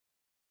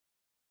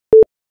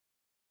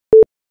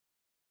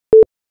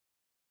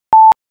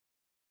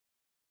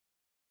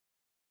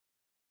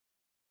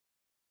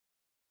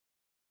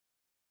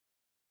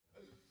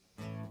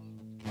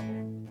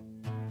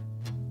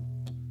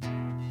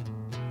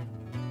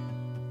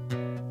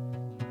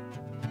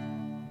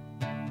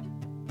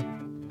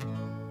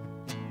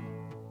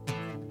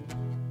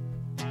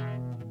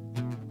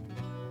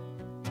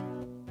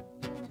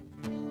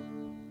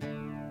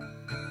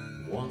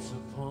Once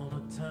upon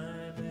a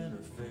time in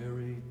a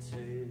fairy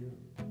tale,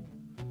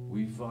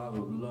 we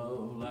followed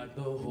love like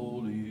the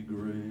Holy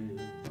Grail.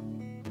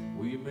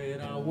 We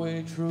made our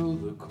way through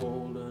the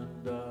cold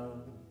and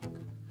dark.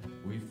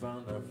 We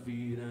found our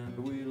feet and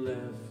we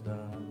left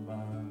our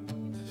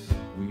marks.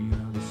 We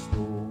are the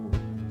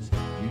stories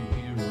you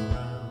hear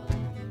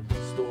around,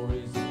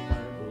 stories that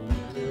ramble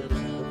in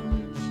an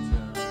average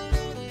town.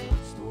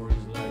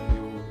 Stories like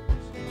yours,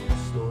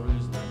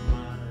 stories like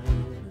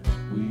mine.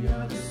 We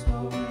are the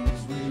stories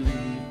we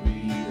leave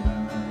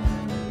behind.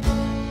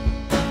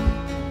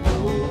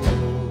 Oh,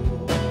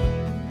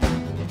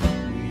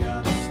 we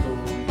are the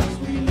stories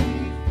we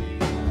leave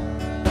behind.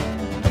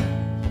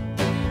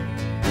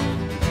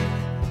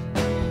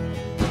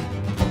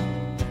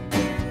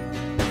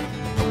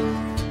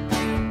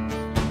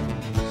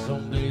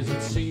 Some days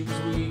it seems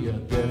we are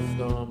deaf,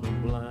 dumb,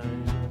 and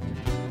blind.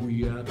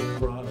 We are the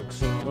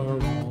products of our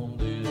own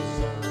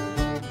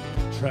design,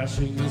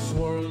 trashing this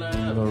world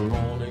at our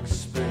own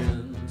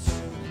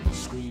expense,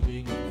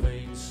 screaming in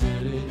vain,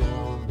 sitting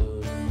on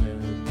the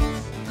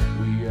fence.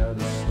 We are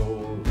the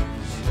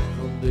stories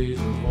from days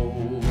of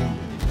old,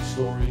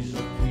 stories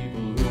of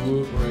people who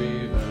were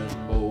brave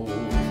and bold,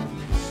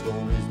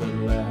 stories that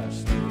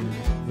lasted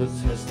the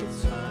test of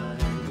time.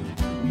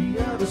 We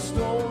are the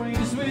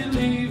stories we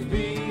leave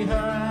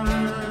behind.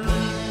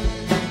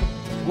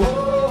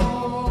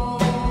 Whoa,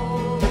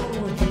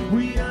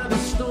 we are the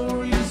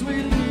stories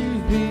we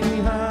leave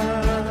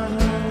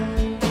behind.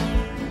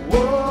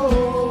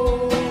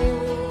 Whoa,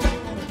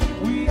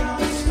 we are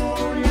the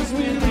stories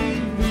we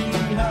leave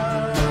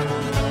behind.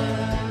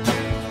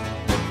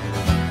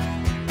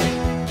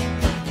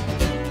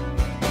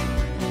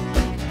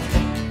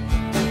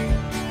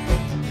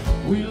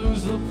 We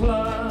lose the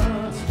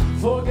plot,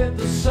 forget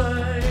the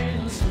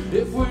signs.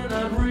 If we're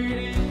not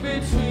reading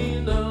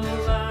between the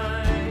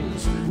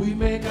lines, we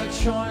make our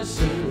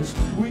choices,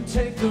 we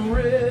take the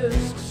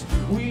risks.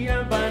 We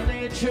are by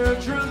nature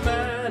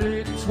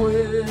dramatic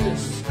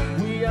twists.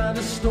 We are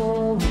the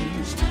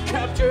stories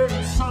captured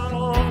in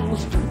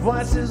songs,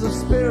 voices of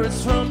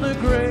spirits from the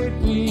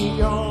great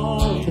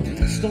beyond,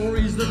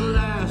 stories that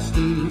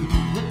lasted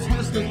the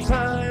test of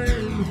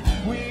time.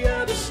 We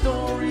are the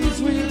stories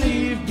we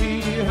leave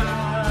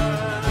behind.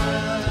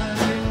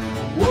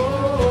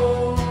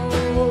 Whoa,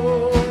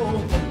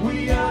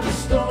 we are the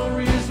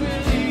stories we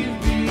leave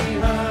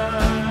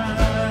behind.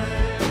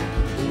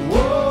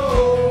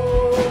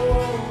 Whoa,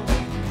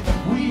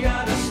 we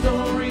are the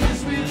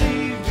stories we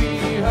leave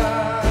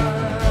behind.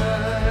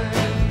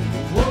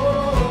 Whoa,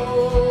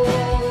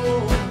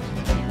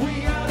 we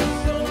are the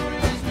stories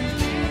we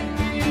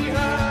leave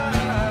behind.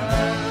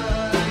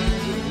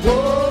 Whoa.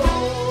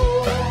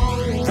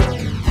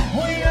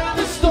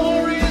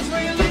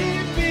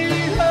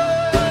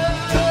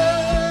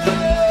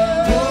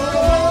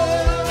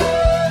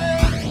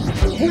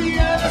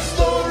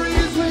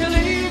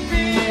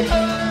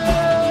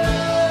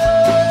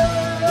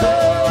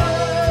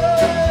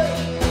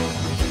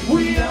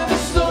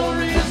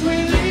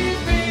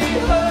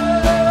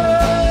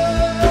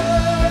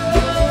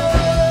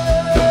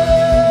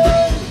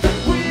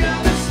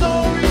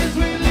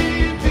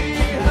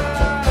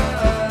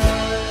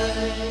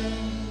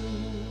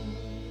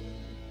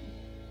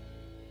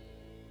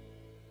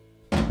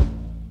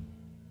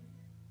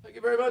 Thank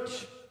you very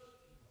much.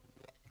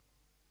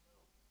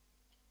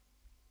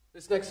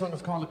 This next song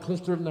is called A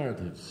Cluster of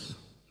Narratives.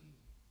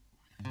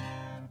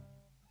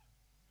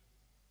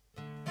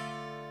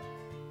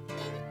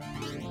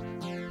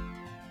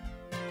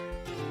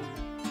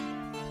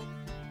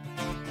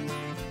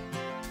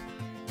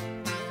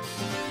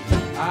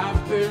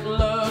 I've been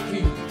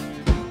lucky,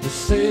 to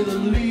say the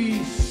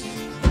least.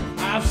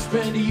 I've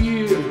spent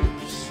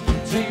years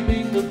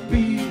taming the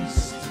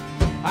beast.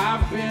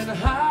 I've been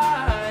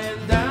high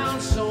and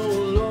down so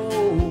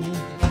low.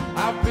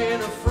 I've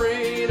been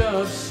afraid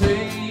of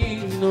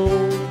saying no.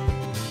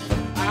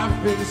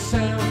 I've been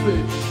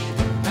selfish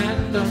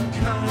and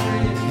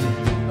unkind.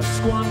 I've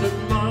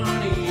squandered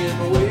money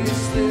and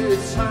wasted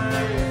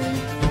time.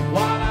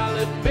 While I'll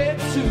admit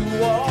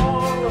to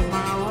all of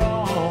my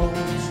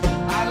wrongs,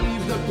 I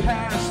leave the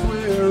past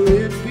where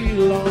it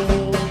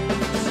belongs.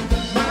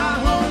 My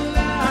whole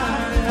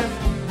life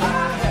I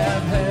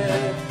have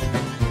had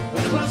a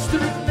cluster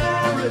of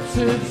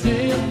narratives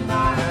in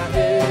my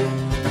head,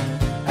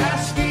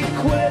 asking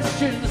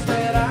questions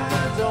that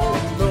I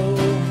don't know.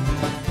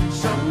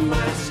 Some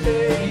might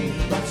stay,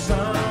 but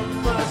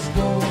some must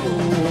go.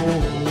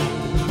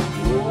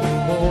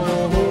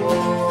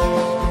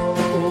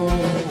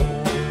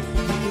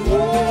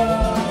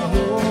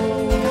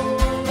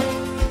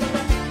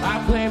 I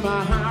play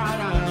my heart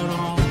out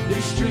on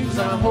these strings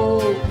I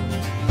hold.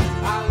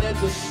 I let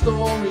the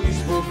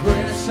stories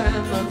progress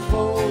and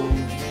unfold.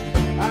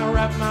 I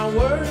wrap my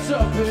words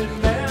up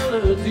in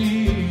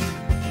melody.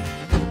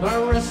 I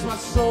rest my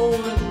soul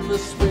in the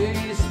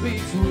space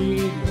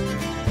between.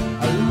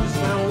 I lose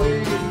my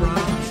way from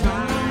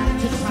time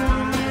to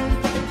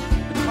time.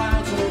 The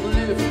clouds won't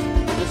lift,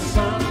 the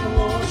sun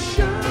won't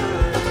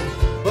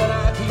shine, but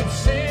I keep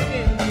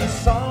singing these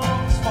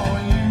songs for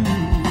you.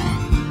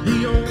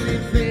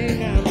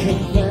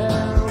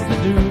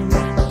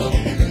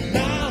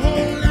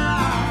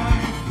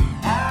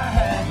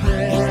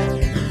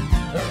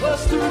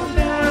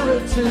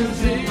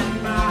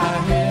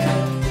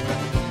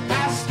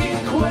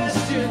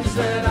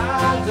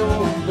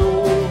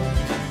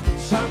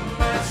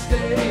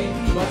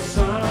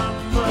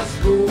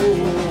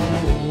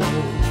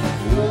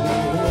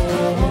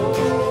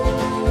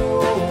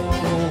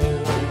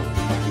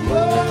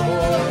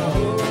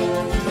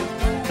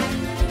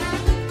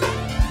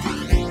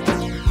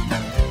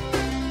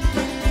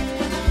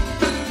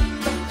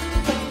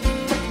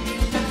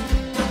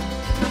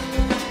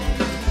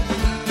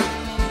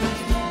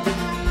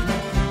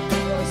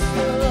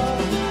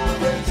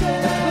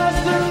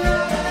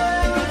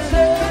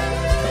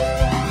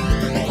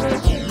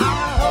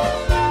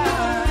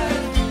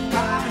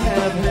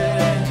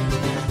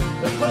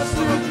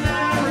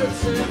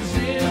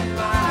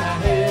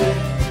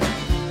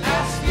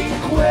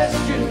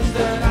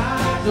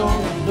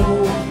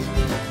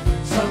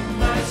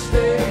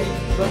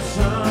 but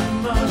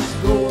some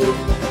must go.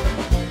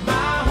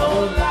 My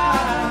whole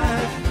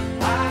life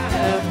I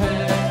have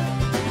had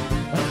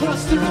a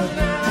cluster of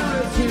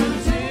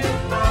narratives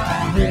in my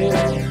head,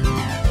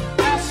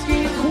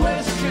 asking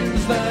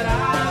questions that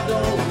I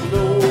don't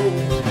know.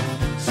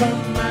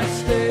 Some might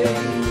stay,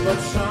 but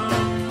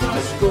some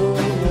must go.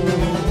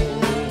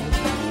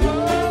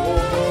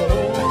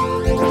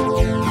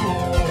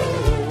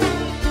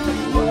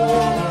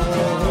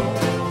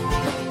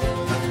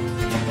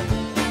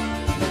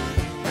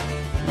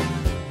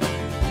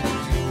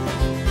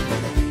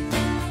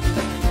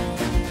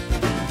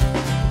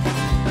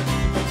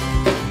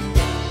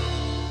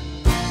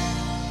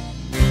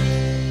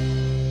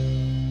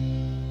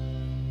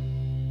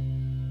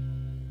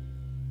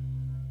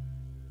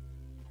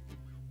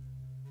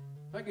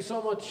 Thank you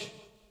so much.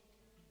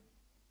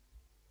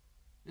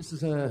 This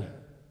is a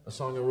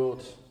song I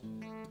wrote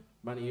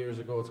many years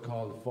ago. It's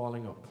called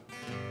Falling Up.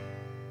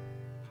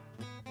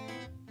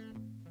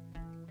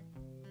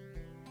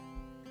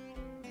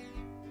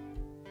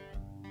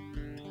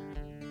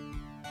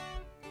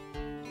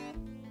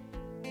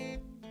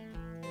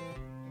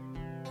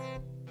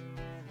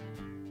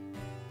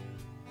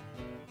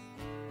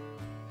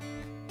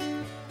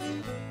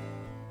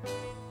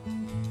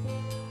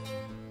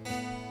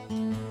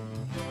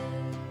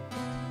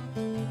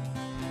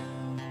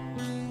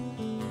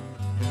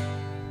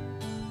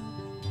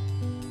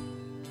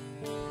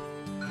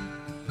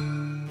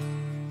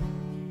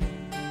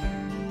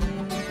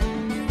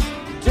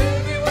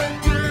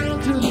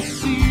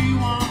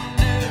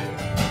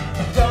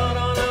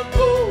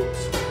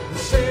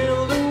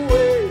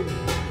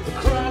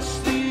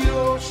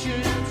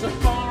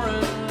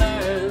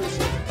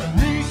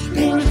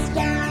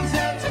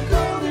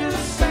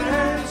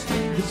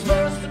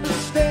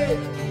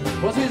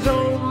 Was his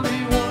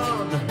only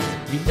one.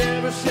 He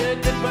never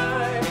said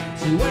goodbye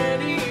to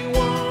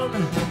anyone.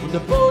 When the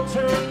boat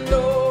turned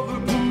over,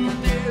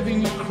 proved if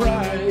he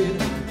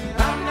cried.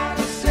 I'm not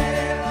a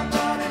sailor,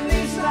 but at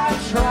least I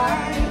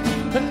tried.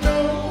 And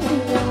no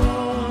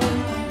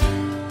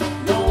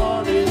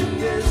one in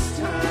this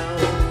town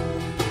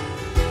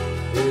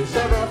is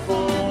ever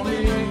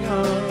falling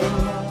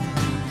up.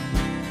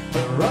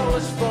 They're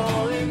always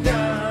falling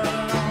down.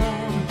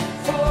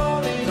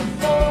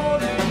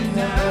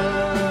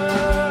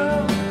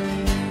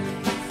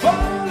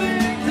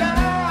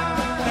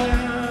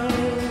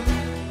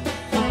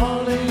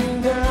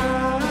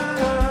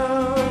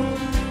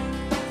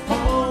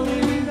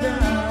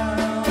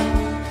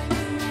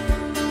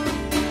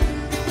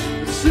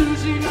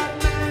 Susie got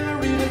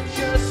married at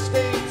just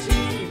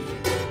 18.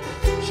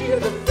 She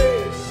had the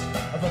face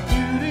of a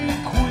beauty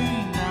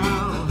queen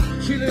now.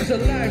 She lives a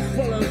life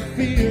full of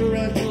fear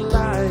and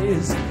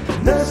lies,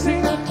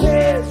 nursing her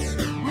kids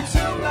with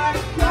two black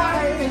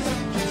flies.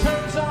 She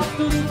turns off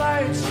those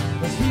lights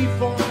as he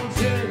falls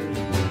in,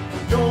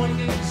 knowing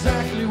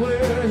exactly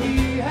where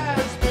he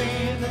has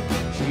been.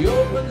 She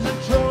opens a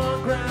drawer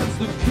and grabs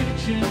the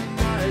kitchen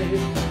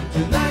knife.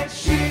 Tonight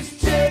she's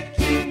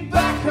taking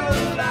back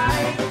her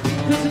life.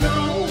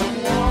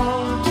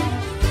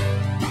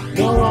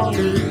 No one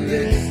in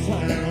this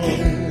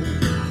town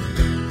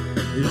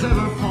is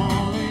ever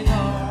falling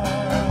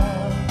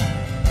up.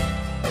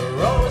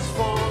 They're always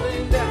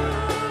falling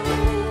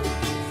down,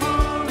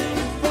 falling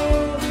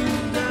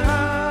down,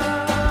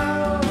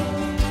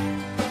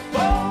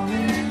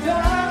 falling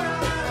down,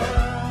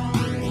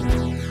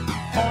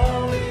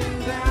 falling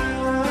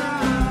down,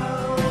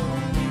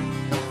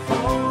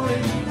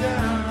 falling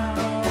down.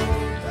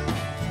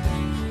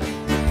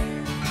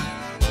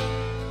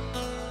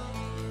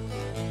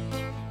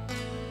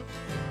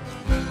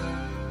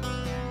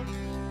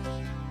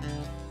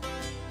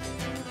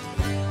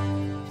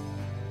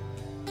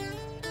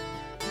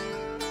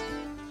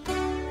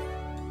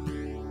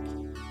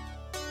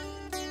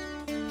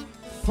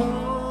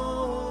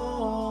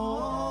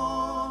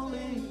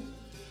 Falling,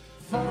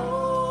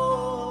 falling,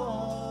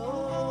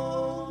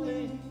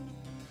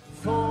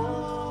 falling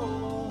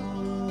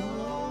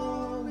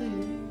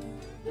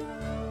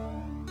down.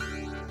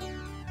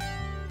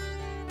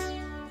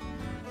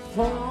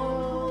 Falling,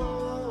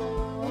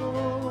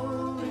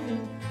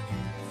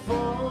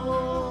 falling,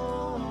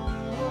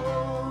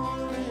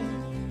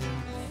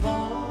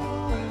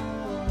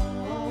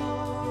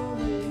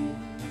 falling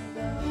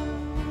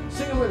down.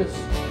 Sing it with us.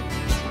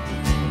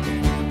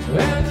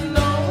 And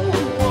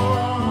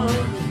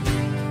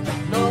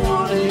no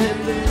one in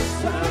this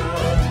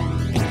town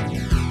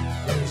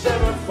is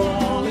ever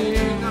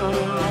falling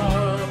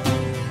up.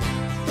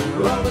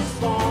 They're always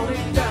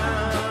falling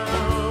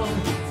down,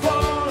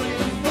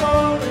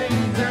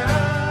 falling down.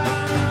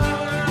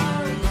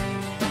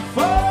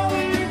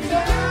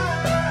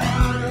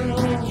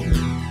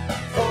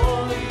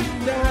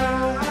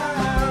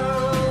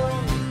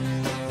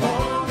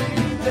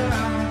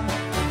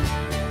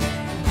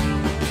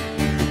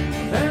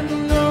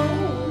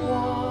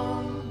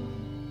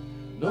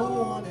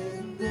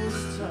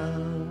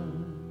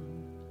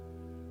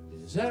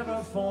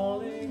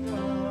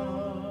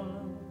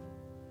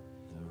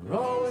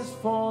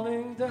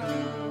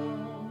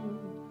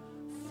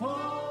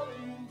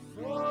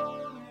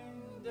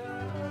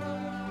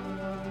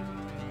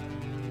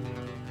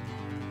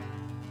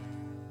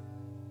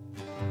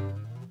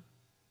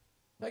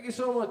 Thank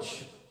you so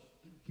much.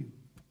 Thank you.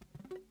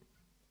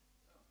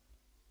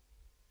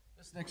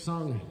 This next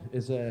song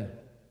is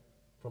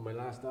from my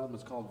last album.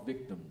 It's called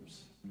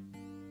Victims.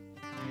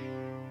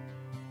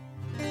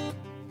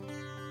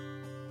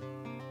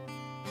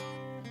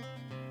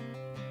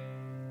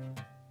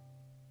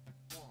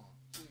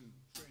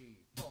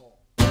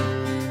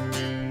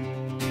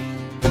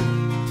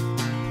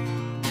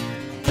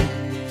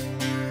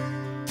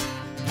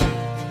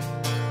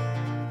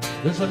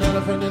 There's an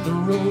elephant in the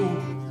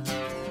room,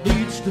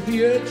 needs to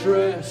be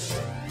addressed.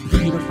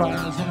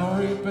 Pedophiles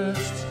and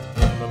rapists,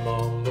 and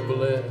among the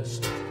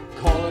blessed.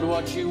 Call it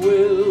what you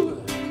will,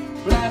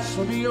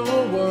 blasphemy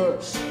or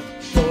worse.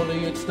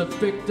 Surely it's the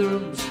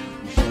victims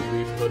you should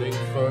be putting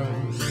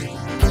first.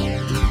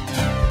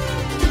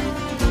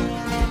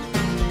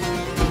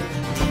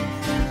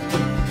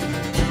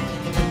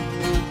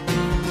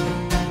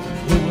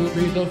 Who will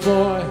be the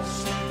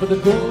voice for the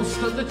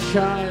ghost of the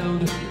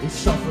child who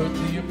suffered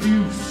the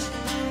abuse?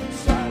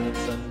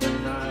 Silence and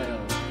denial.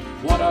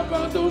 What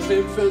about those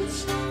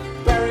infants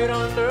buried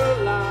under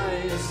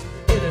lies,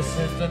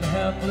 innocent and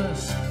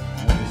helpless,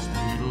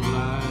 wasted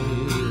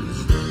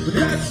lives? But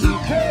that's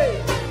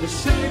okay, the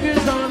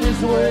Savior's on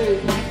his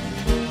way.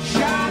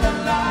 Shine a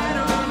light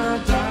on our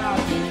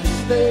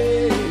darkest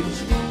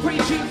days,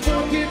 preaching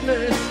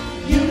forgiveness,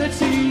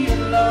 unity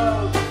and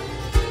love. A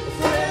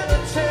frail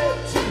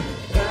attempt to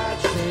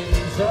patch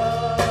things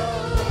up.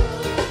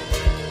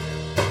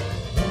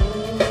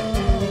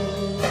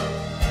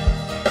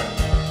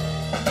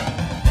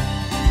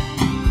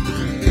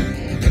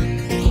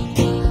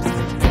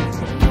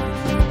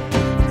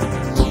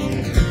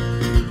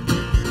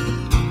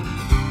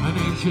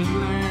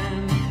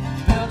 Land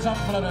built on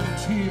blood and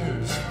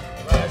tears,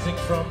 rising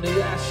from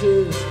the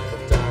ashes of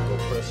dark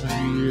oppressive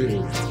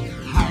years.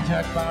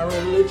 Hijacked by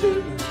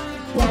religion,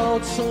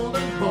 borrowed, sold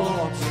and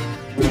bought,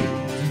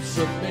 beaten to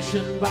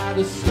submission by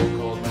the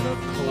so-called men of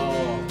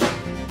cloth.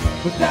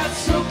 But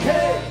that's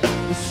okay,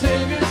 the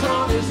Savior's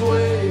on his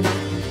way.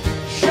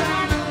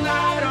 Shine a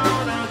light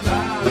on our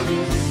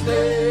darkest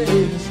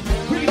days,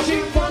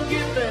 preaching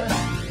forgiveness,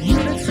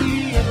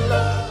 unity and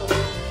love.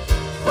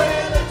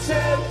 Frail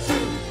attempt to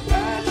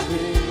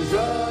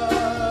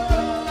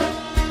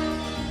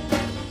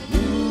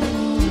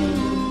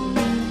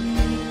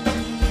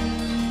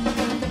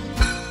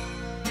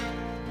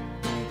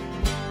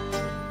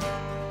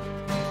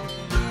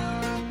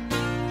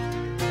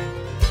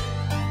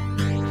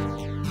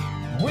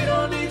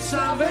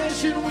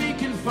salvation, we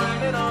can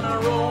find it on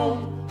our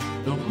own.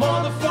 No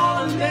more the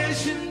fallen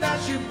nation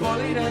that you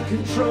bullied and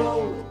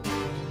controlled.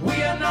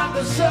 We are not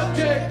the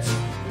subject,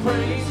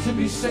 praying to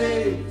be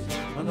saved.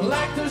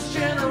 Unlike those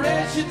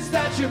generations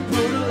that you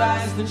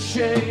brutalized and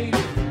shamed.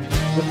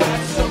 But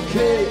that's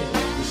okay,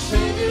 the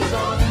Savior's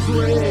on his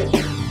way.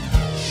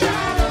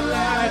 Shine a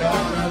light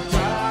on our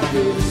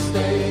darkest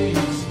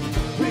days,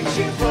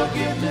 preaching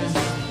forgiveness,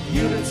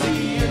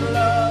 unity and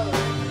love.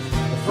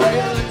 A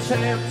frail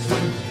attempt to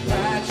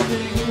patch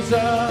things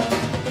up,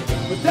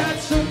 but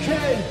that's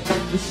okay,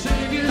 the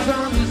Savior's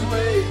on his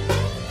way.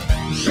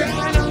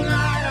 Shine a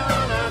light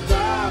on our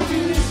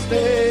darkest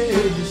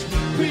days,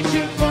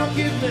 preaching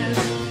forgiveness,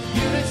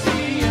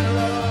 unity and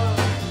love.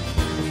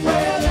 A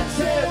frail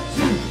attempt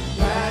to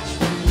patch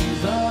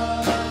things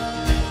up.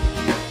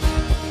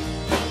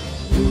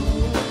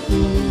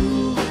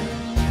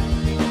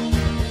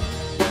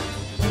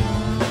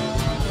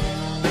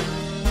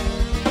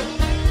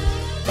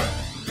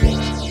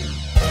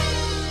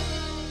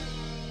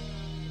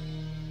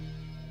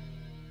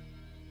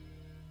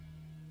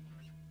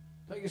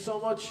 Thank you so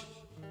much.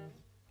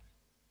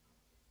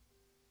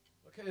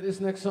 Okay, this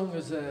next song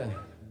is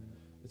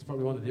it's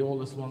probably one of the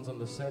oldest ones on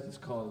the set. It's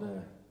called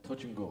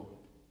Touch and Go.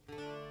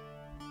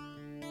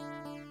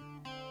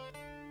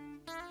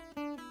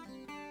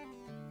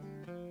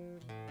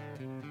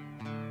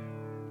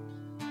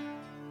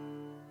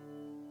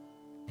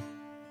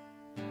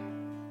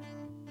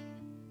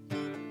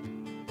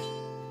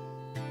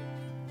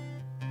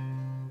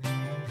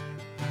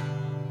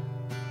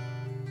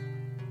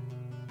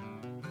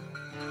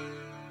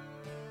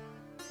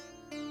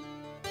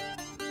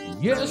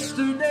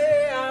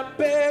 Yesterday I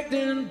begged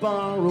and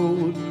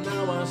borrowed,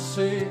 now I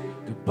say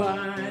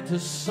goodbye to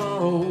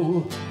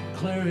sorrow,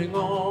 clearing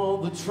all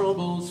the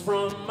troubles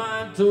from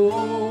my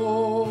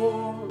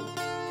door.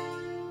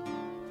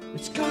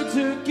 It's good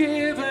to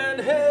give and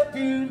help,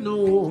 you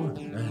know,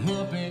 a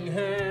helping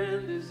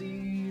hand is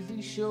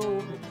easy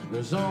shown.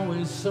 There's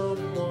always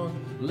someone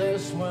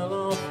less well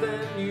off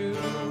than you,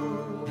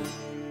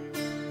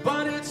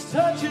 but it's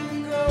touch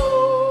and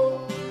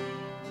go.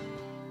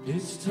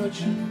 It's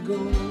touch and go,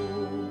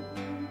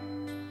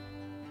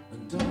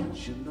 and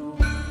don't you know?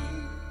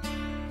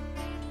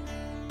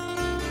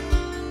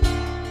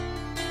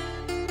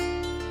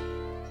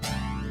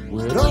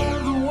 With all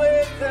the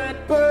weight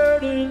that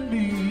burdened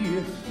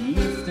me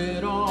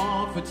lifted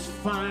off, it's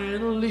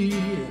finally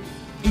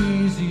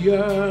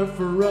easier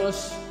for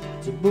us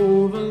to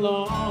move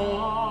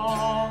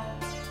along.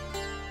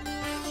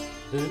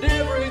 And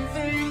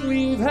everything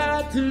we've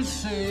had to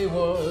say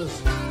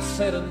was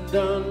said and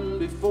done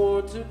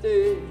before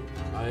today,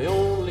 I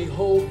only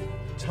hope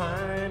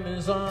time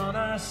is on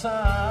our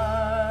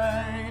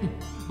side.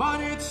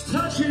 But it's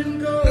touch and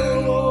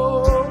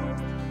go,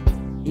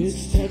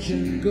 it's touch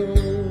and go,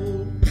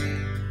 and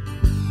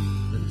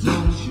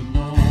don't you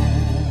know?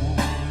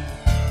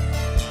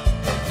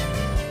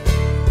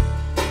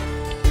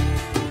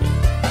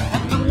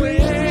 And the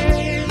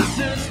wind's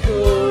as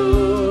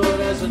good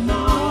as a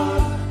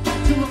nod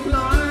to a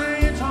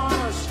blind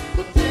horse,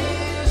 but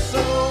this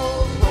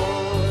old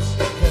horse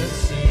can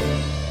see.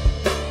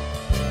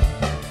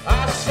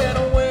 I said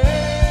a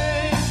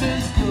wind's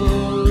as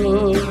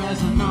good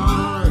as a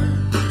nod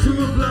to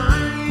a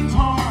blind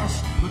horse,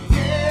 but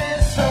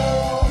this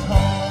old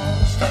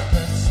horse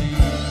can see.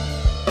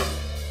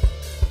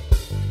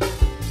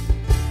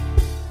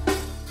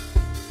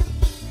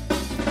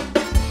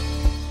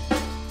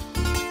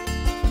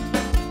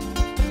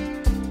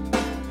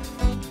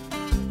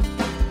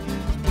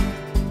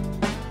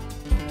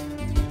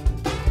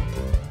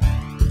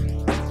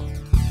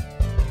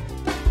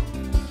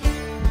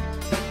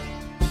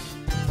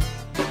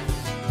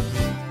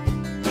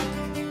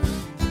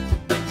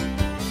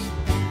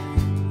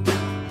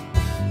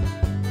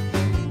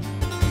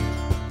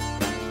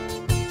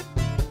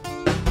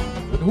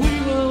 But we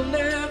will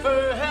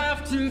never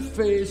have to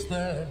face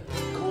that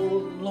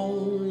cold,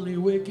 lonely,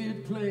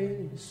 wicked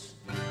place.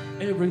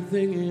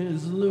 Everything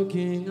is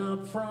looking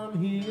up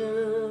from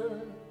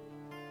here.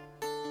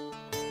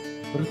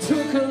 But it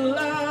took a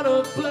lot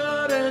of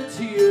blood and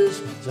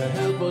tears to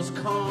help us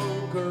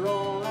conquer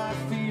all our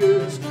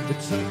fears. It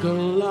took a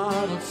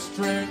lot of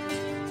strength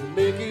to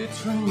make it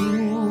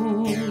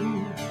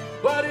true.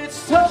 But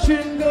it's touch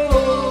and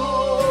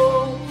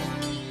go,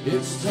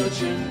 it's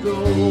touch and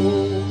go,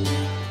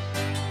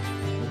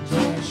 and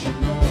don't you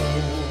know?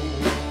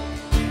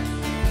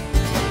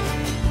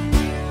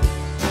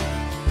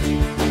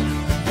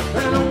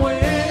 And a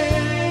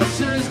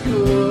wind's as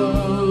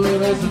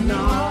good as a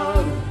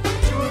nod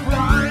to a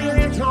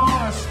blind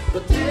horse,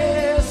 but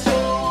this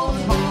old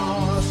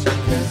horse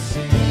can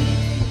see.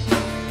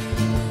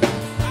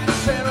 I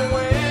said a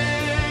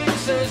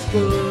wind's as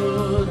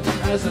good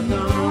as a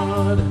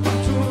nod to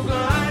a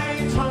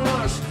blind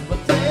horse, but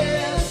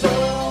this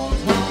old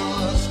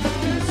horse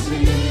can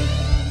see.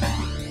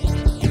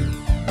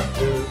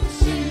 Can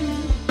see.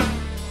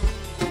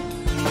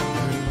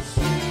 Can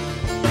see.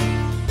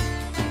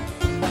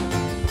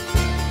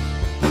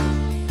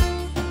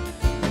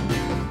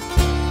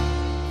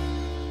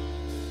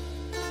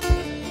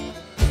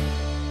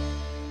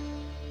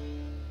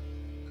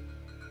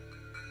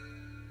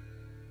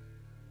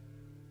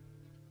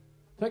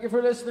 Thank you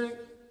for listening.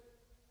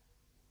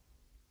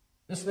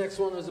 This next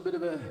one is a bit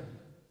of an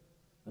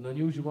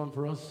unusual one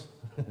for us.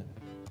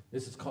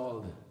 This is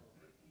called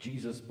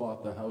Jesus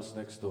Bought the House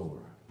Next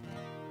Door.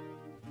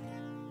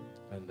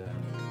 And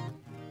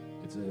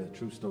it's a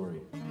true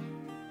story.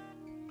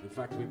 In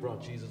fact, we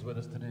brought Jesus with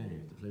us today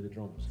to play the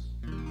drums.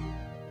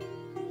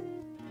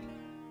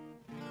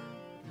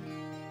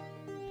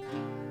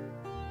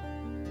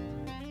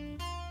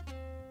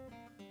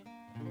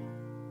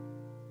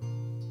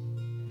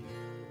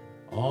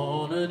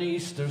 On an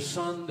Easter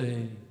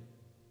Sunday,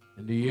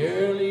 in the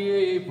early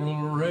April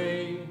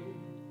rain,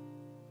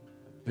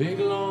 a big,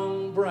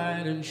 long,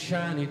 bright and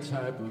shiny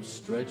type of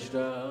stretched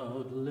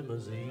out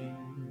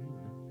limousine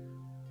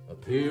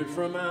appeared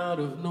from out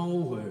of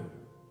nowhere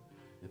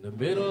in the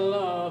middle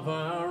of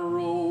our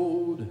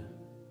road.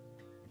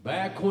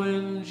 Back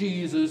when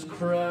Jesus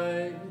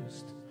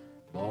Christ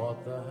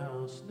bought the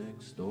house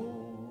next door.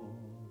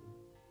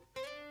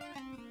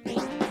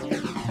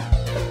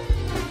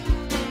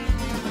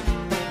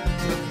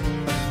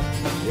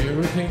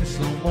 Everything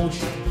slow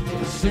motion,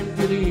 a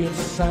symphony of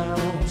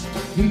sounds.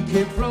 He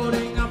came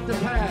floating up the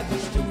path,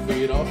 just 2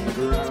 feet off the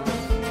ground.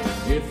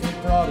 If he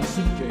brought a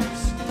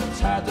suitcase, it's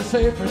hard to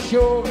say for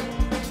sure.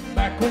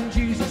 Back when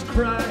Jesus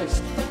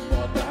Christ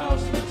bought the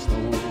house next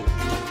door.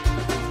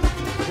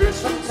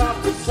 Dressed from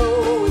top to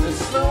toe in a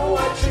snow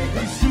white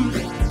shapely suit.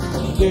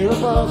 There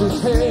above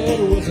his head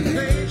was an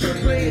angel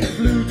playing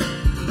flute.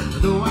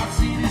 Though I've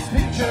seen his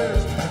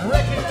pictures and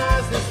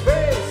recognized his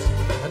face,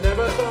 I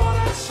never thought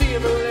I'd see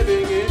him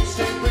living in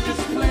St.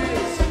 Bridget's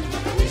place.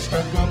 We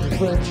struck up a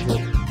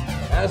friendship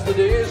as the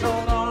days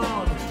rolled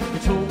on. He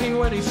told me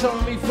when he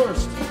saw me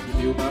first, he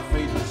knew my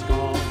fate was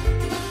gone.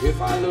 If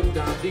I looked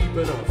down deep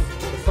enough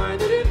to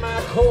find it in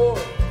my core,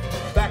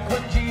 back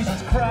when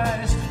Jesus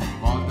Christ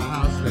bought the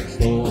house next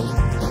door.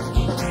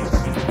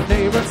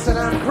 Neighbors said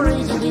I'm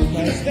crazy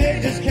because they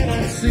just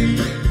cannot see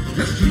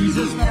this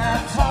Jesus that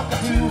I'm talking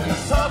to,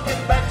 he's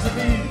talking back to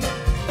me.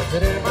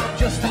 That am I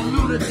just a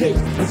lunatic?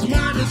 His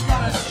mind has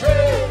gone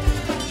astray.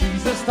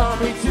 Jesus taught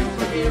me to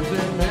forgive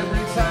him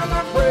every time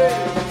I pray.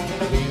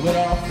 He would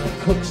often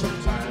cook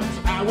sometimes,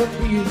 I would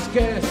be his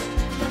guest.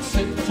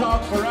 Sit and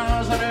talk for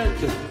hours on end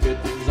to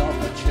get things off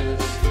my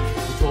chest.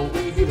 He told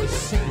me he was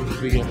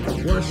secretly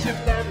being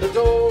worshipped and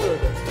adored.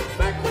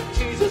 Back when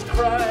Jesus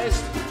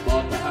Christ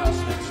bought the house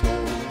next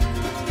door.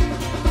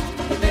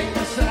 The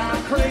neighbors said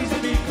I'm crazy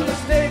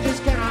because they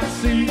just cannot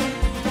see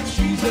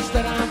Jesus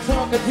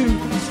talking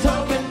to, he's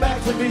talking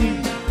back to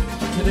me.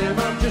 To them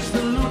I'm just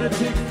a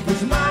lunatic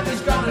whose mind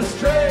has gone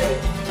astray.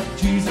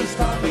 Jesus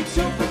taught me to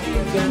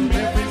forgive them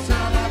every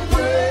time I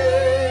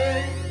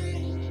pray.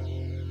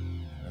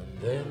 And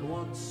then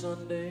one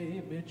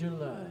Sunday,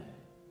 mid-July,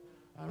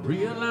 I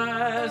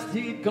realized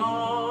he'd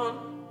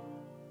gone.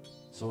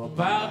 So I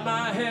bowed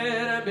my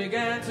head and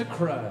began to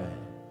cry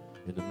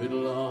in the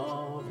middle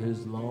of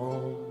his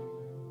lawn.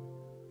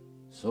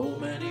 So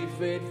many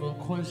fateful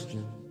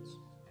questions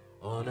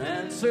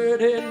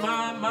unanswered in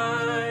my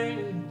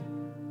mind.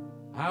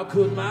 How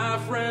could my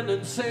friend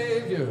and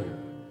Savior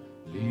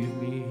leave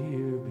me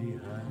here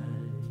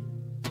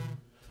behind?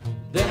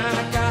 Then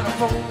I got a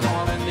phone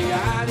call and the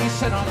ID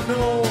said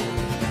unknown.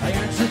 I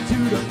answered to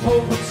the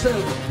Pope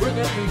himself,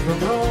 bringing me from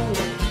Rome.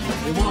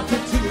 They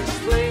wanted to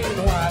explain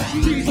why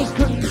Jesus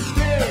couldn't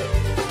stay.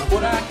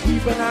 Would I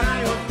keep an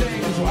eye on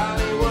things while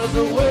he was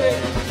away?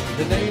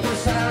 The neighbors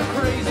sound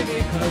crazy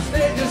because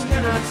they just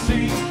cannot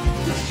see.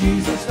 It's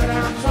Jesus that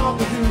I'm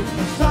talking to,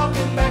 he's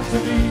talking back to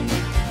me.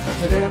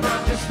 To them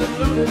I'm just a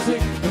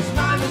lunatic whose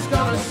mind has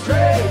gone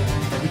astray.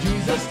 But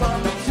Jesus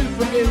taught me to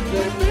forgive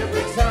them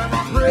every time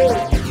I pray.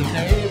 The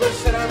neighbors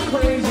said I'm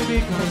crazy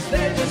because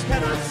they just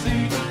cannot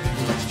see.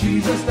 It's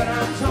Jesus that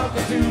I'm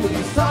talking to,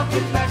 he's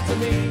talking back to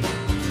me.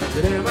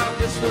 To them I'm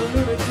just a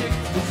lunatic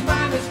whose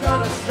mind has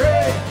gone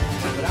astray.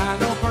 But I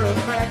know for a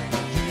fact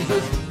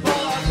Jesus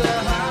bought the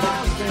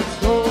house next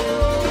door.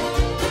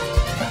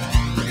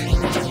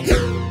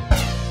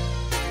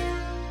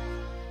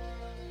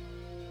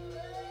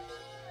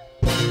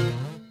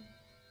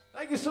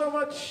 Thank you so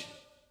much.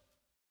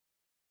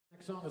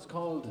 Next song is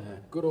called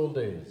Good Old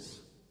Days.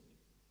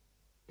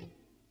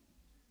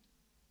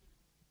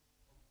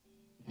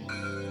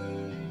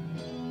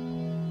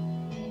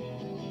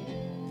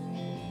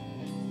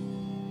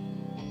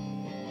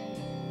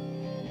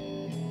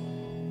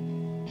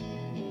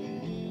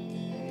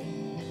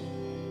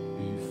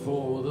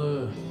 Before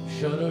the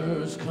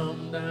shutters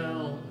come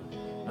down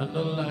and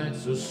the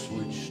lights are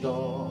switched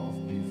off,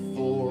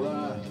 before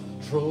I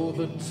throw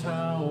the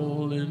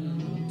towel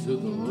into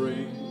the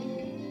ring,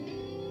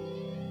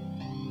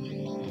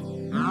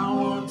 I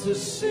want to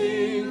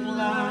sing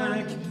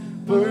like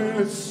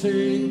birds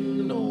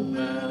sing, no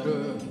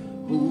matter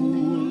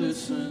who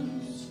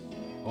listens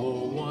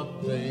or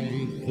what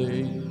they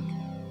think.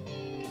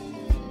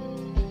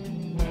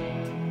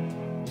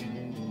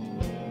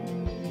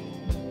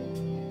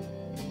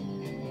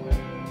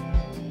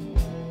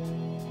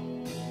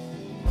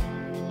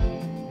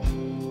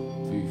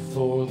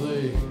 Before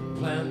they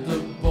plant the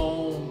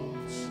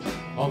bones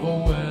of a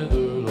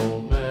weathered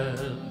old man,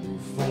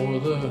 before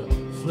the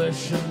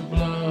flesh and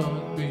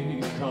blood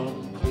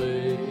become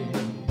clay,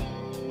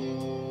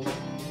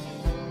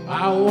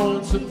 I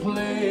want to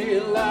play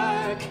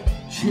like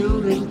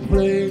children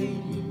play,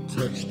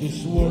 touch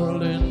this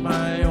world in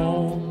my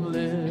own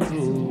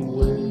little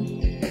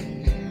way.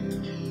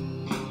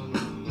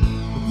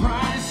 The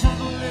price of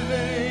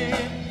living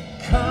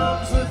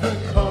comes with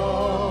a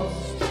cost.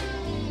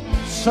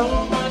 So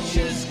much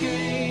is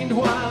gained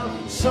while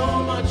so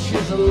much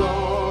is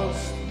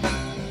lost.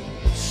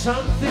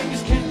 Some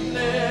things can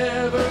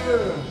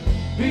never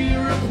be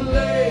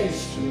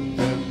replaced.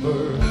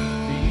 Remember,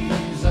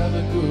 these are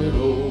the good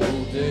old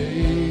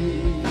days.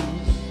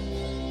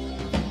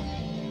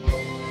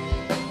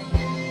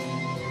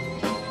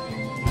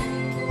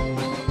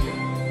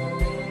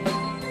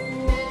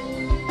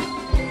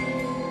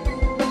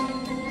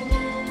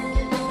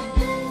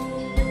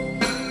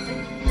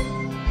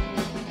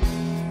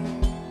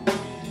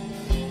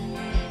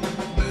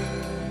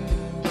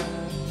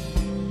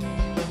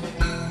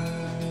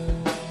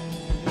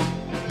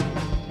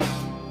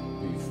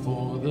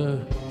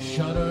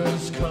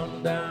 Shutters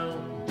come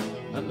down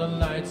and the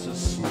lights are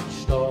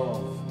switched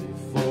off,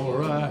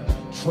 before I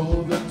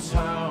throw the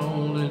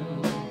towel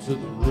into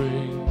the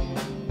ring,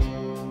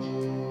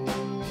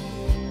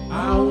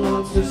 I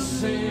want to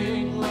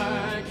sing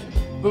like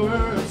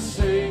birds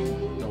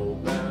sing, no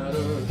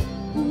matter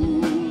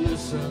who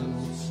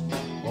listens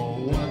or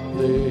what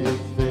they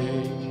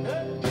think.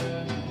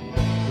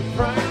 The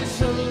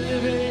price of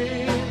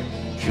living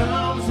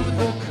comes with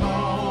a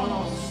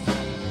cost.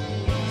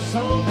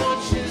 So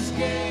much is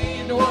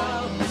gained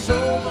while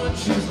so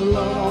much is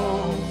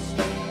lost.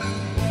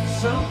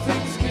 Some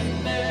things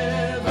can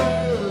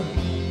never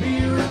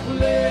be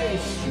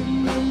replaced.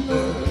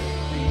 Remember,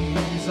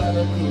 these are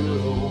the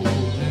good old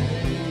days.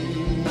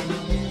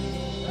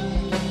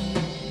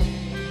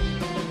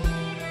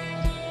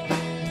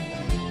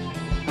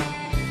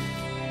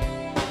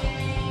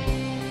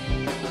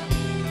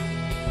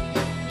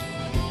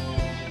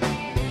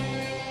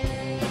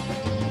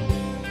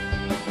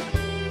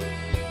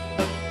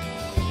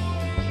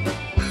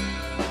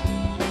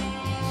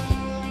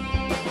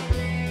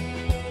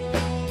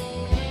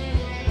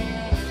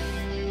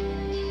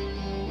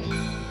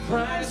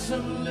 Price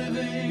of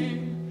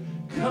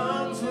living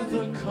comes with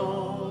a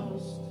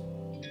cost.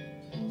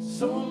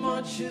 So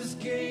much is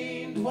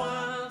gained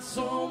while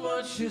so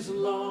much is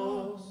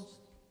lost.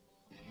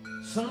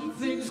 Some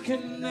things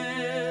can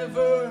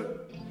never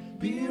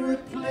be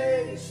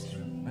replaced.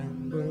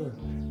 Remember,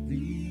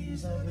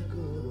 these are the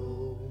good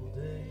old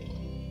days.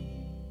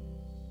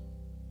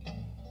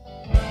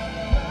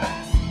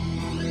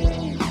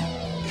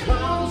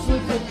 Comes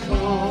with the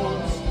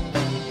cost.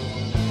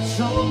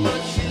 So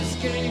much is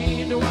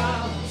gained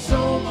while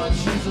so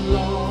much is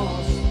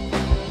lost.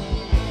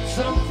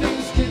 Some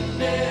things can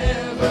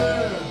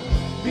never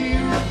be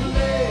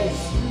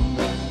replaced.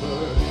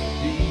 Remember,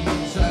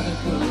 these are the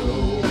good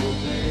old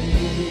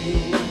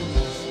days.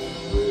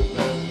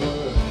 Remember,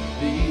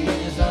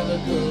 these are the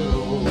good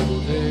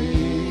old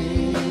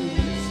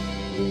days.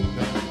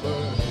 Remember,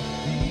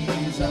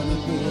 these are the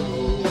good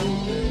old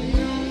days.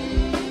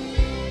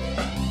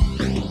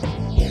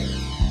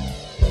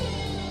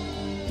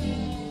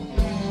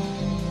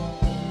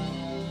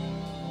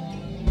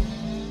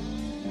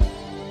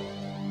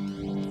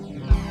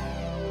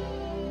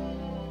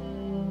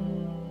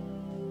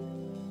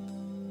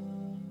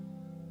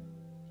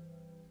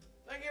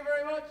 Thank you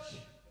very much.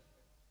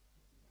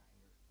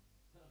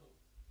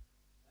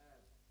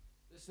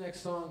 This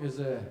next song is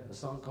a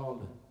song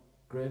called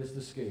Greatest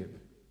Escape.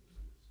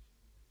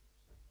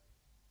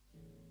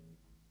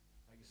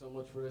 Thank you so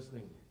much for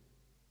listening.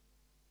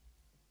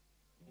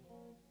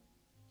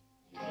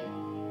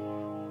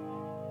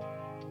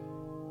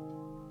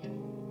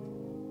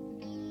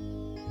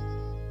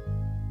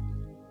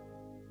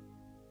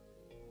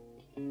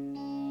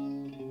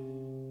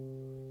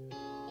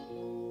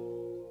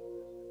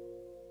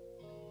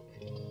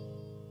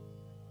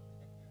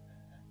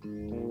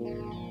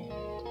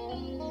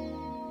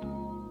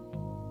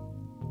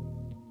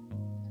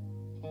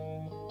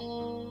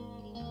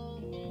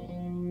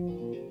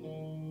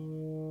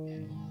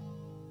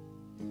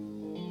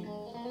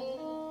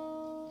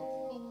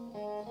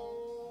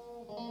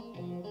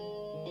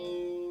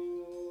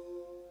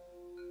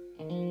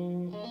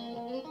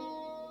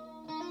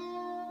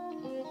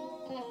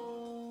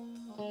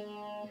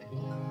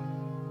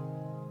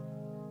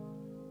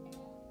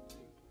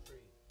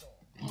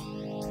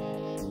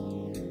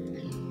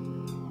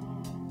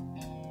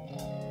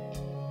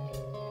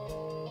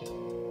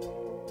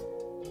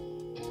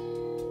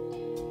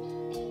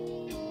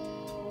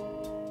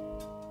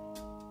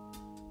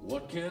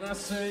 What can I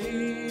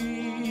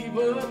say,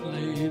 but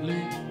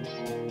lately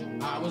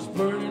I was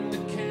burning the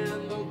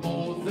candle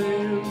both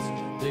ends,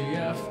 day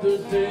after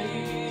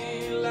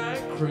day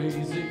like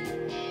crazy,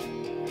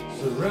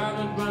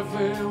 surrounded by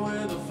fair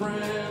weather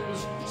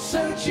friends,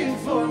 searching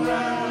for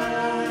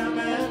rhyme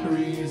and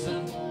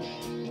reason,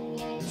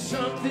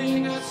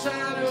 something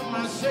outside of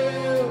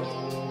myself,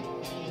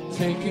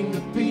 taking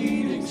the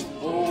beatings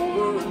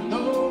over and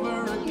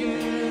over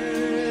again.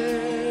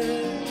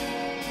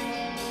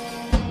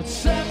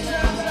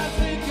 Sometimes I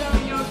think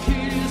of your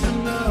kiss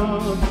and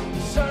love.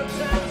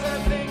 Sometimes I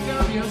think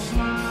of your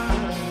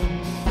smile.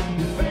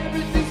 If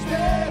everything's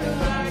better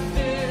like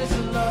this,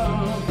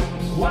 love,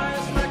 why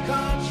is my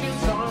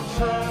conscience on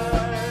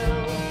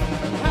trial?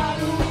 How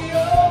do we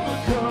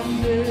overcome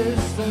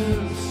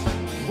distance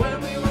when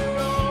we were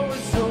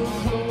always so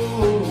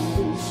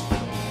close?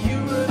 You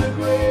were the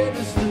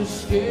greatest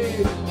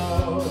escape,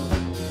 love.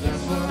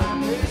 That's what I'm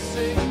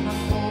missing the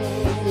most.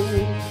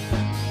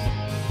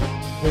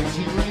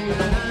 Facing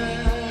reality,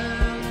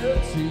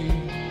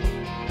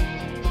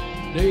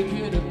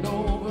 naked and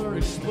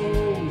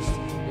overexposed,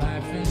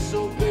 life is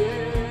so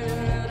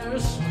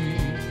bittersweet.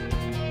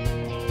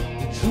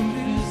 The truth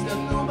is that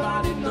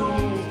nobody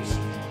knows,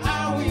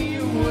 are we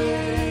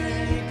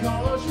awake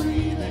or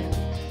dreaming,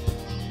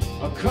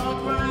 or caught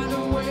by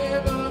the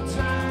wave of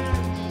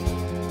time?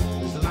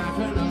 Is life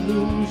an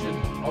illusion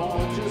or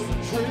just a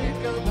trick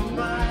of the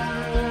mind?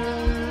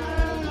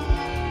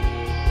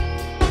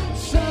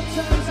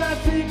 Sometimes I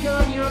think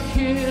of your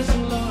kiss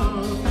and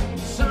love.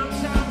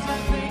 Sometimes I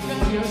think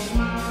of your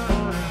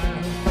smile.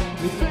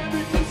 If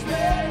everything's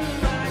better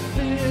like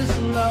this,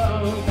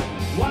 love,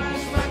 why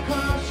is my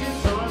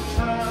conscience on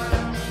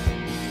trial?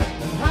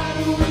 And how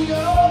do we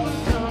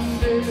overcome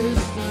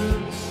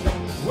distance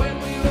when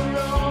we were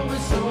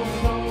always so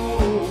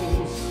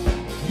close?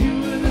 You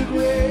were the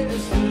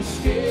greatest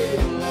escape,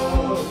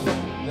 love.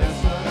 That's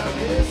what I'm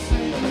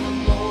missing the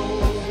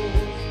most.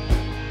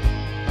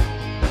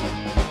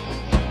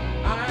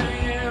 I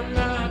am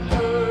not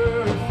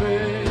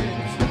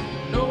perfect,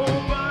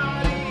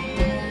 nobody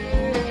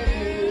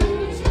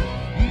is.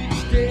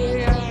 Each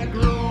day I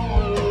grow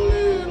a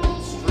little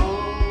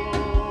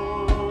stronger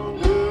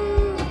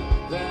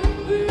than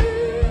this.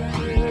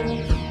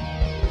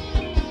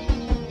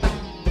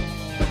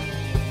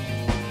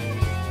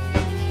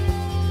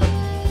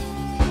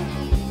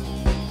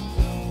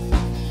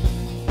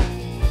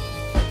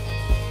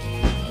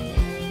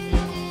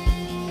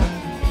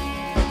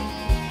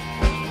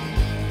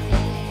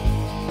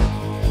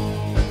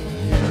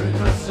 Hearing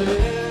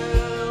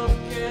myself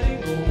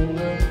getting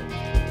older,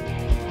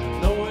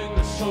 knowing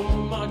there's so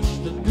much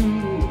to do.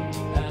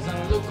 As I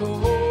look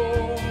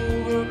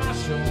over my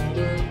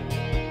shoulder,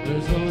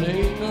 there's a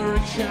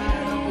lingering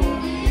shadow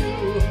of you.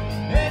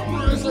 It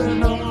was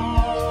an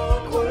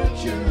awkward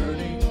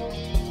journey,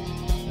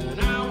 and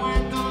I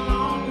went the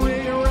long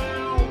way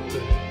around.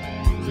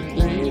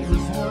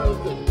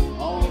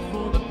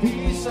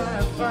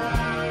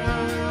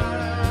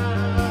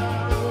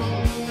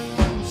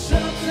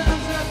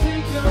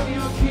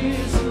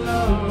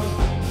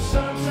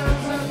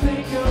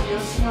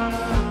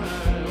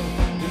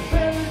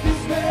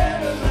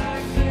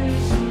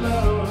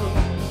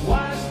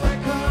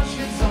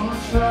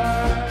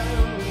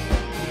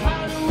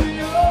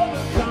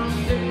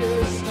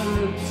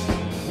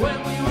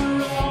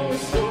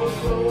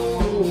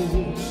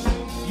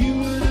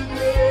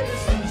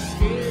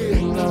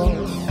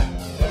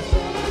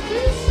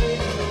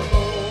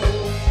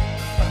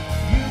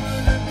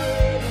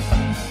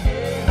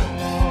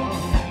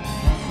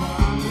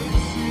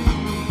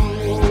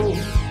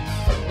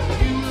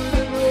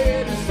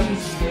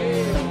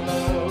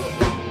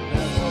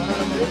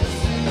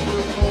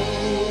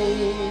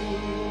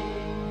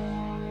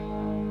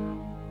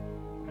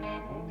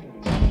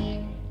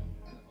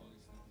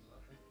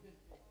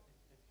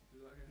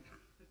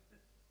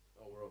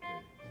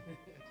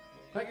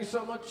 Thank you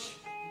so much.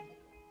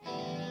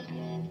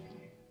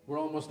 We're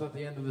almost at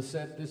the end of the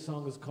set. This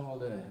song is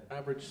called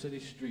Average City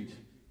Street.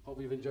 Hope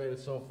you've enjoyed it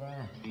so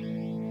far.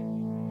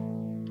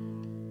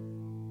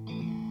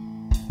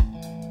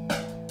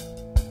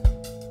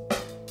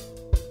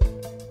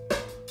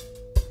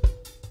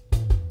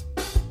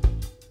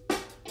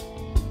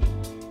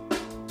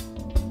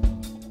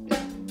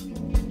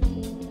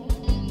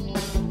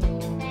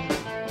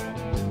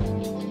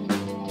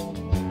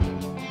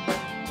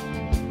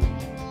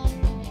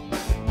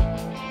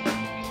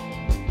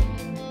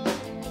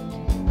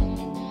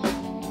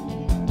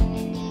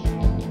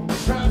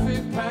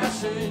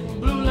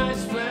 Blue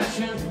lights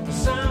flashing, the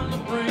sound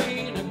of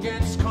rain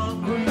against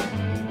concrete.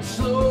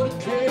 Slow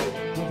decay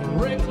of a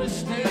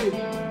reckless state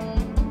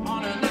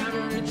on an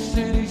average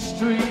city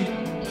street.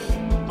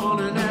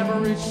 On an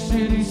average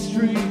city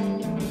street.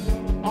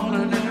 On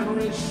an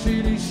average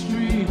city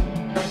street.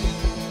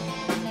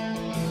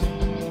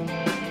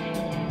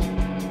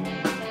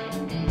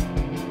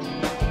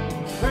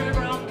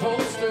 Fairground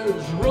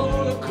posters,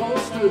 roller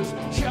coasters,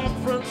 shop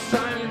front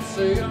signs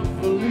say up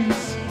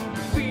police.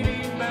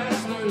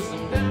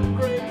 And damn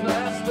gray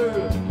plaster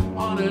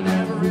on an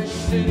average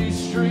city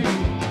street.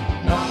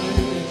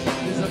 Knowledge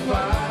is a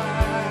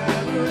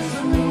fiber, it's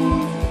a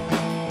roof.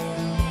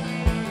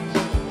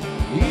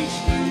 Each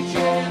new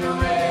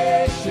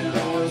generation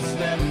will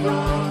step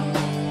from.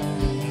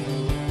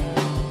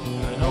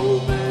 An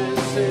old man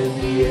said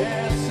the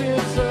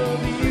essence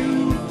of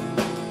youth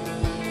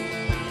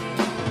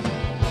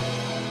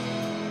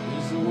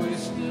is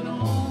wasted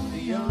on the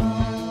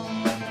young.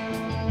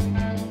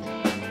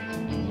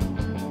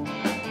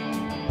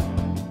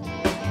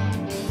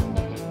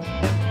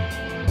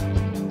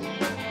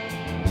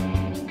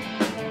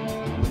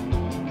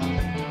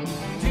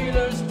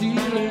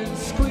 Dealing,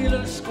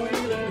 squealing,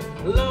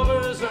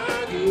 lovers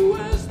argue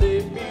as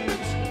they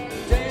meet.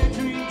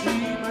 Daydream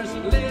dreamers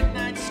and late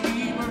night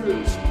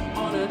schemers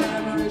on an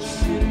average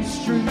city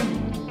street.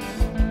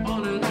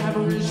 On an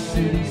average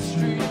city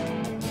street.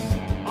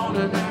 On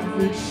an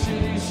average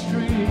city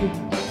street.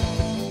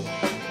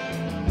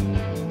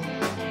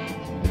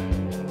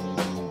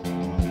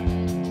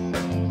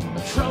 A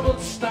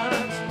troubled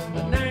start,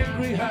 an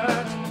angry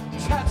heart,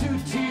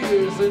 tattooed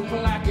tears and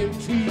blackened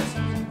teeth.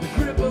 The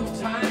grip of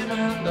time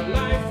and the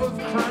life of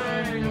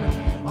crime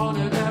on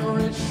an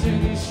average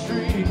city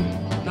street.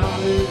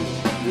 Knowledge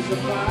is a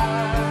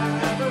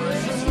fiber,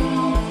 it's a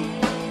smooth.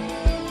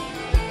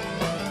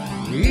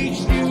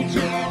 Each new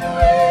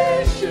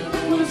generation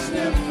will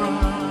step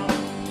from.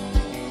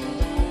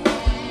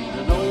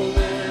 An old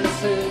man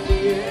said the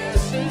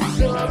essence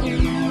of you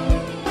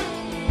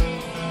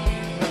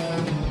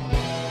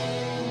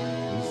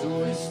is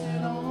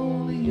wasted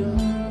on the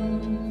young.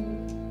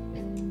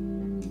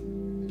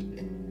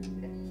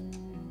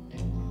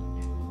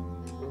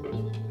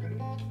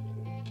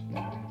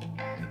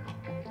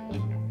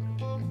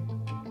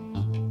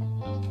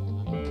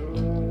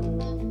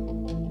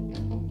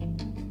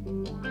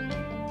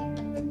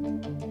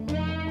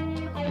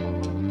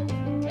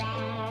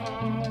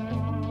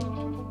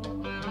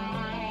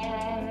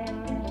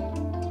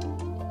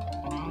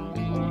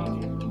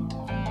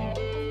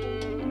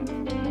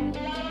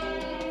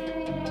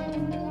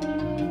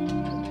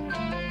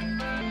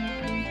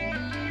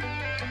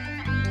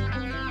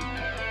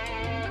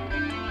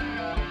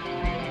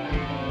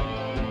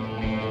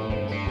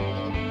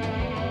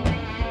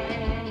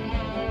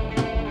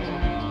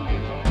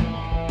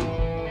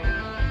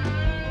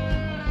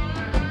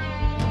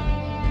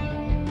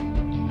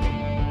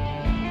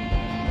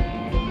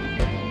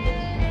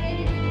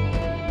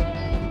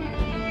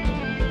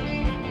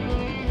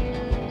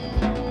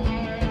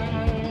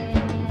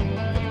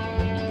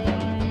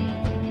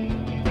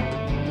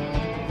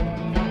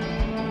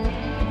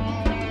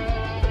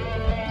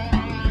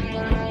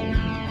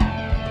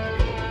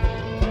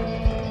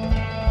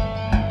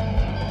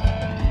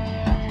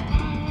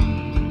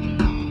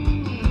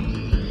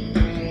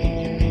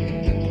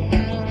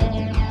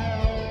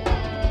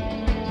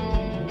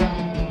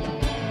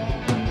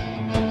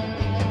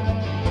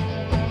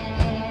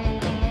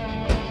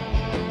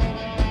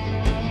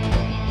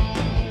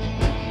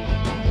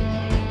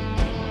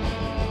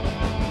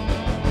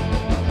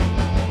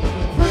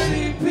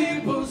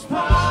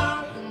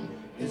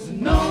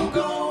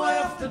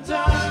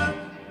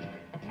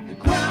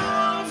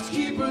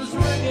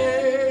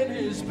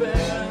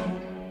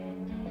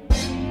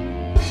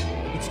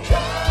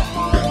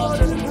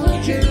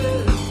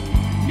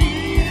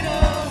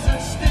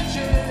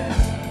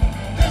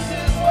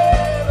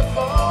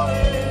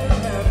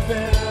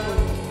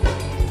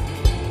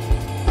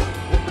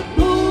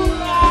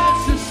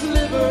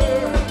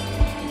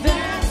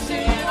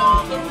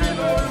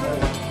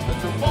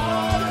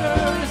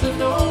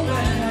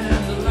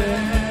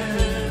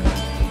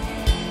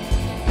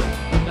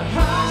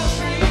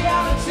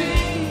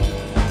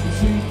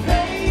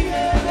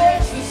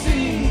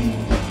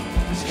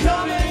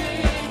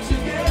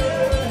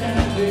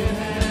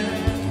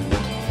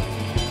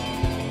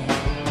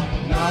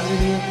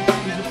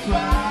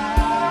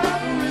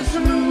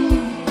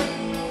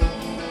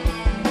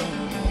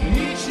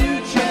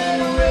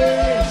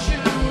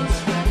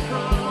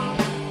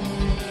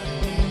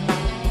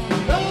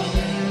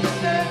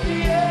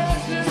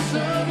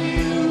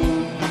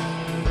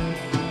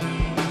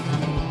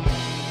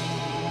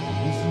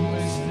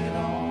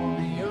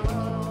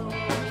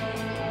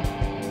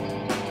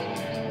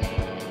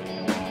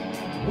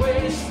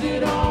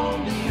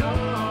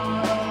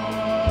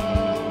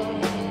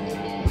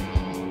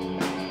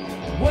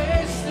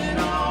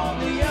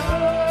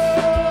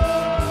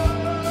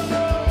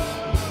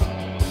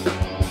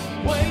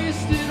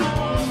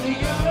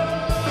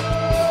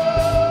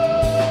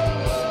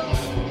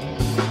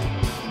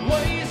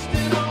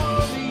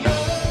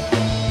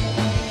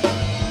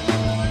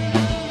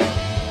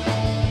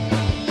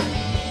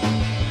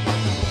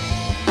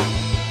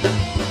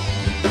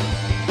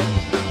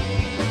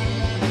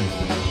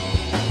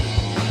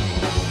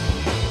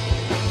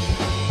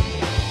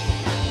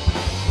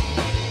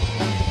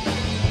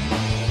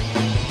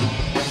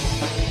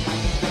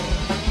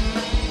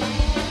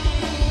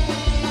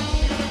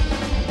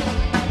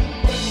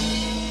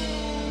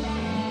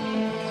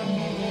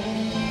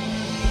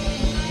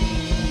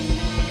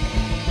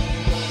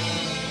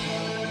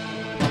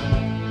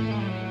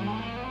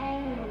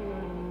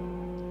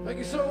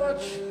 you so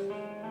much.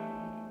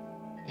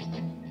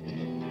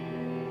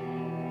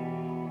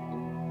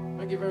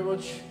 Thank you very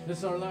much. This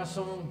is our last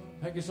song.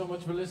 Thank you so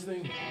much for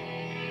listening.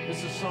 This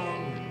is a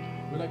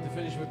song we'd like to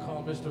finish with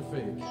called Mr.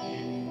 Fake.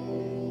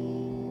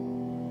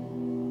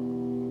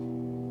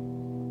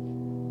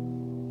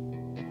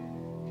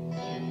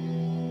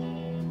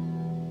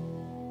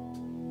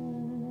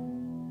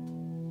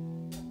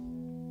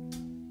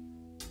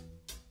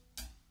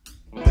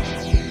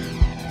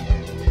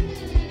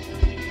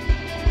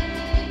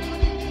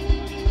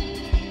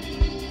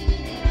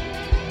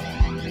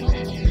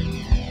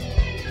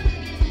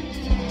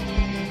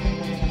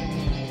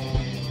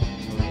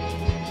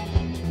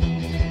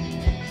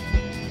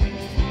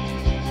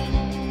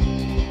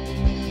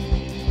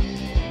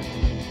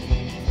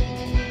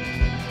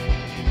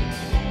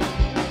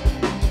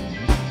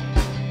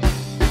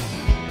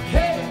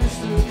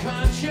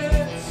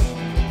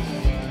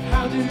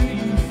 How do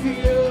you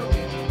feel?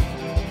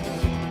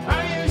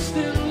 Are you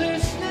still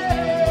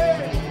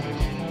listening?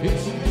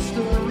 It's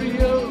Mr.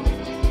 Real.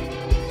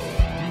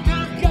 And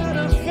I've got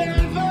a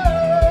favor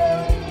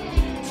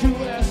to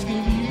ask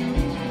of you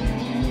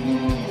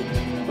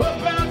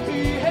about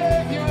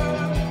behavior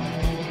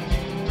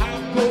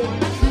I'm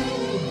going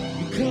through,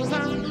 because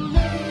I'm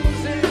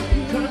losing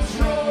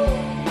control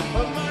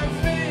of my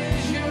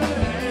vision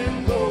and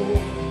goal,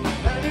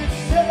 and it's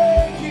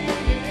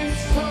taking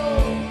its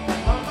toll.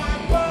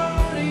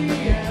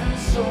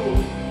 So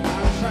I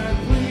tried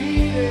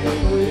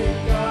pleading with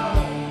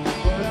God,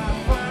 but I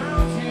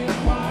found Him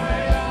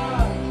quite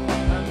odd,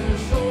 and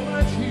there's so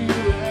much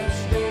here at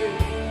stake.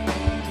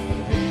 I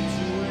hate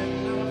to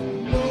end up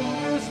known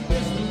as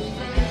Mr.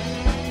 Fake.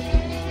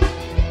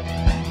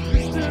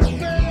 Mr.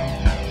 Fake.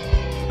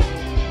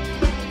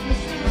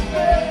 Mr.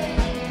 Fake.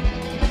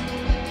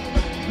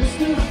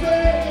 Mr.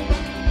 Fake.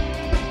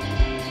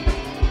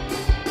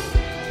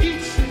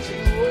 Each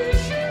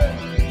situation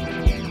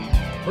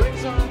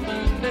brings on the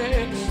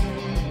next.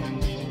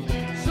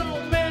 So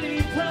many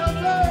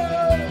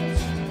problems,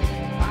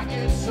 I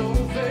get so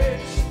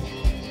vexed,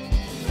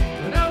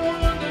 and I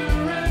wonder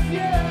if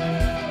you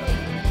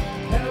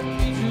help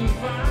me to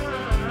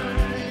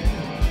find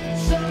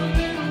some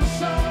little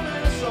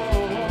solace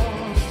or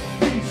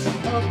peace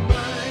of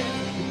mind,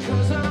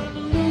 because I'm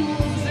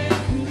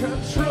losing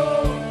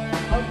control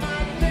of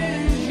my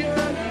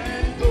vision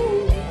and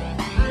goal,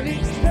 and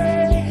it's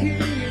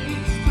taking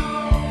its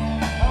toll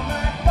on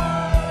my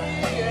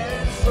body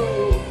and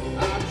soul.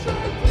 I've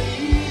tried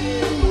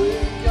pleading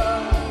with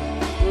God,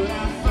 but I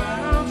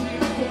found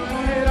Him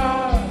quite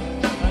odd,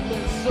 and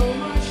there's so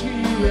much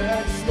here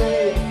at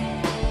stake. I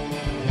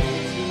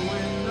hate to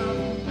end up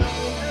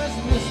known as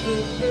Mr.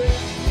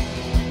 Fake.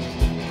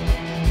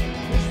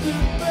 Mr.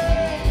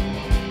 Fake.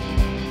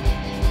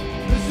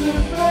 Mr.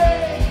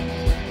 Fake.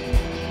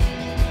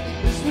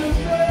 Mr.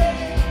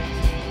 Fake.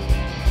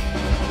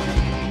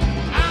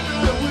 I'm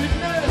not a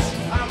witness,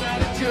 I'm not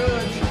a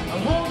judge.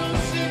 I'm holding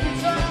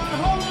secrets, I'm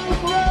holding a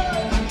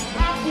grudge.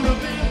 I'm full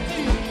of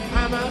empty,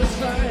 I'm out of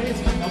sight.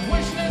 I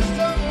wish this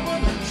time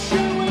would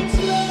show its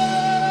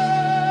light,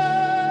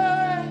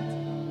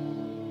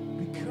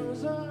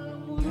 because I'm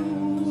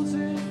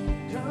losing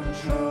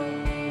control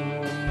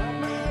of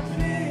my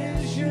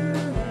vision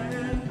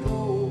and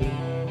goal,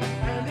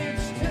 and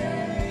it's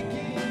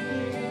taking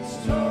its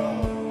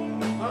toll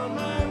on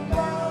my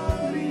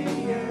body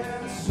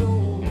and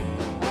soul.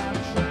 I've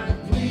tried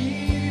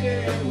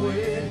pleading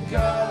with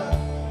God,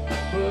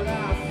 but I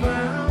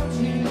found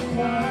Him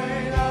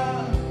quite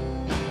odd,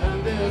 and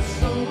there's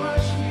so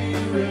much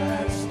here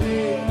at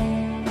stake.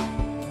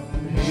 I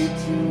hate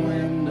to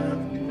end up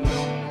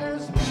known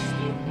as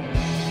Mr. Fake.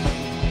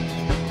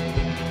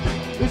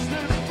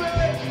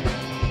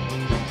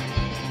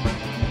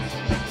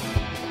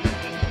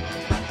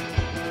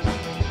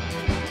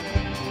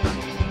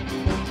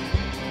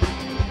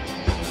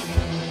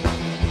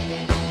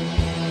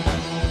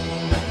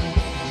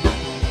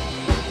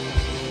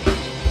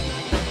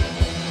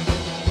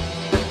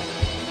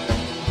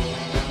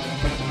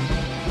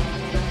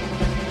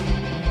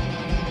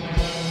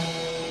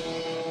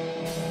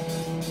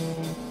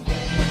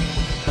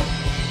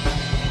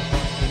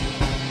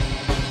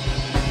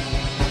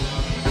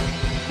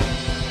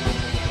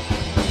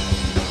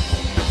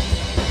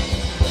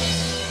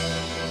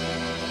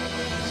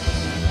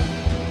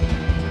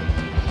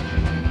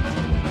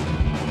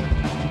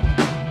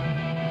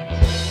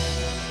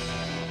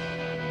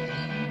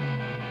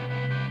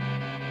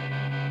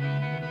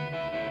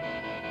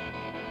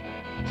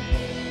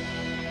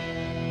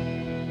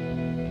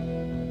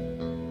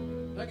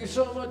 Thank you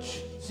so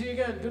much. See you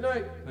again. Good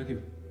night. Thank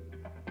you.